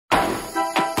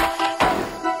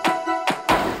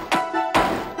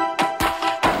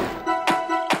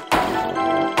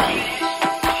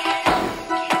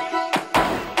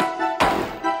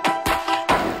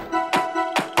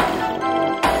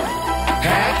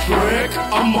trick,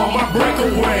 I'm on my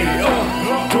breakaway.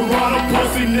 Toronto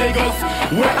pussy niggas,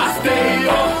 where I stay.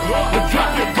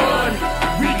 Drop your gun,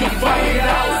 we can fight it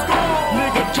out.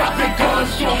 Nigga, drop your gun,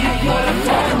 show you what I'm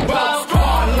talking about.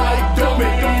 Hard like Domi,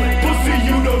 pussy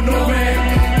you don't know, man.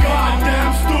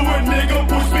 Goddamn Stewart, nigga,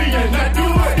 push me and I do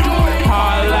it.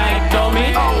 Hard like Domi,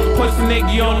 pussy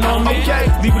nigga, you don't know me.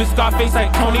 Leave with a scar face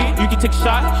like Tony. You can take a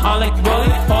shot, I don't like the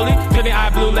rolling. Holy, till the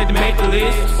eye blue like the Maple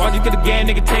Leafs. Watch you get a game,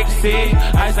 nigga, take a seat.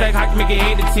 Ice like hockey, make it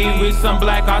hate the team. With some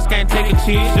black horse, can't take a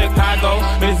cheese. Chicago,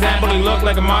 an example, he look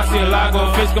like a Marcialago.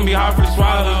 Fish gonna be hard for the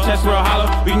swallow. Chest real hollow,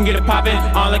 we can get it poppin',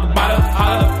 on like a bottle.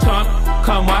 Holla, tongue,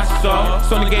 come watch the show.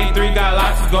 Sony game 3, got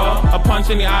lots to go. A punch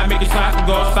in the eye, make it shot to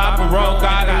go. Stop and roll,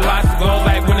 God, got lots to go.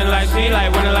 Like winning like she, like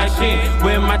winning like she.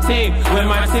 With my team, with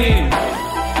my team.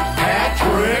 Hat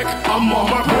trick, I'm on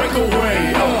my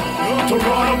breakaway.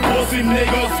 Toronto pussy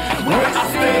niggas, where I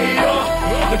stay.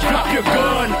 Drop your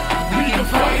gun, we can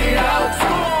fight it out.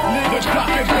 Nigga, drop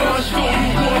your gun, show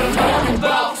you what I'm talking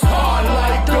about. Hard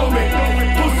like Domi,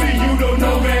 pussy you don't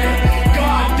know, man.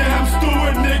 Goddamn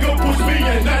Stewart, nigga, push me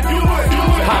and I do it.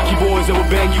 Hockey boys that will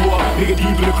bang you up. Nigga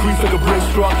deep in the crease like a brick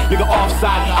struck. Nigga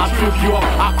offside, I'll trip you up.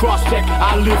 I'll cross check,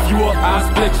 I'll lift you up. I'll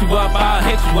split you up, I'll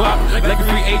hit you up. Like a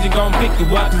free agent gon' pick you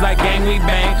up. Cause like gang we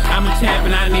bang, I'm a champ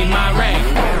and I need my ring.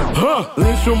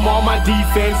 Lindstrom on my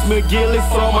defense, McGillis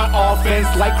on my offense.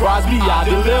 Like Crosby, I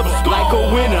deliver. Like a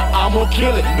winner, I'm gonna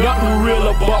kill it. Nothing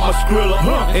realer but my Skrilla.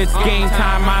 It's game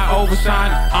time, I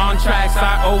overshine. On tracks,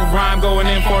 I overrhyme. Going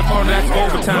in for a corner, that's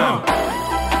overtime.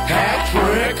 Hat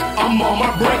trick, I'm on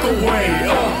my breakaway.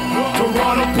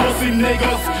 Toronto pussy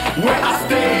niggas, where I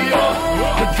stay.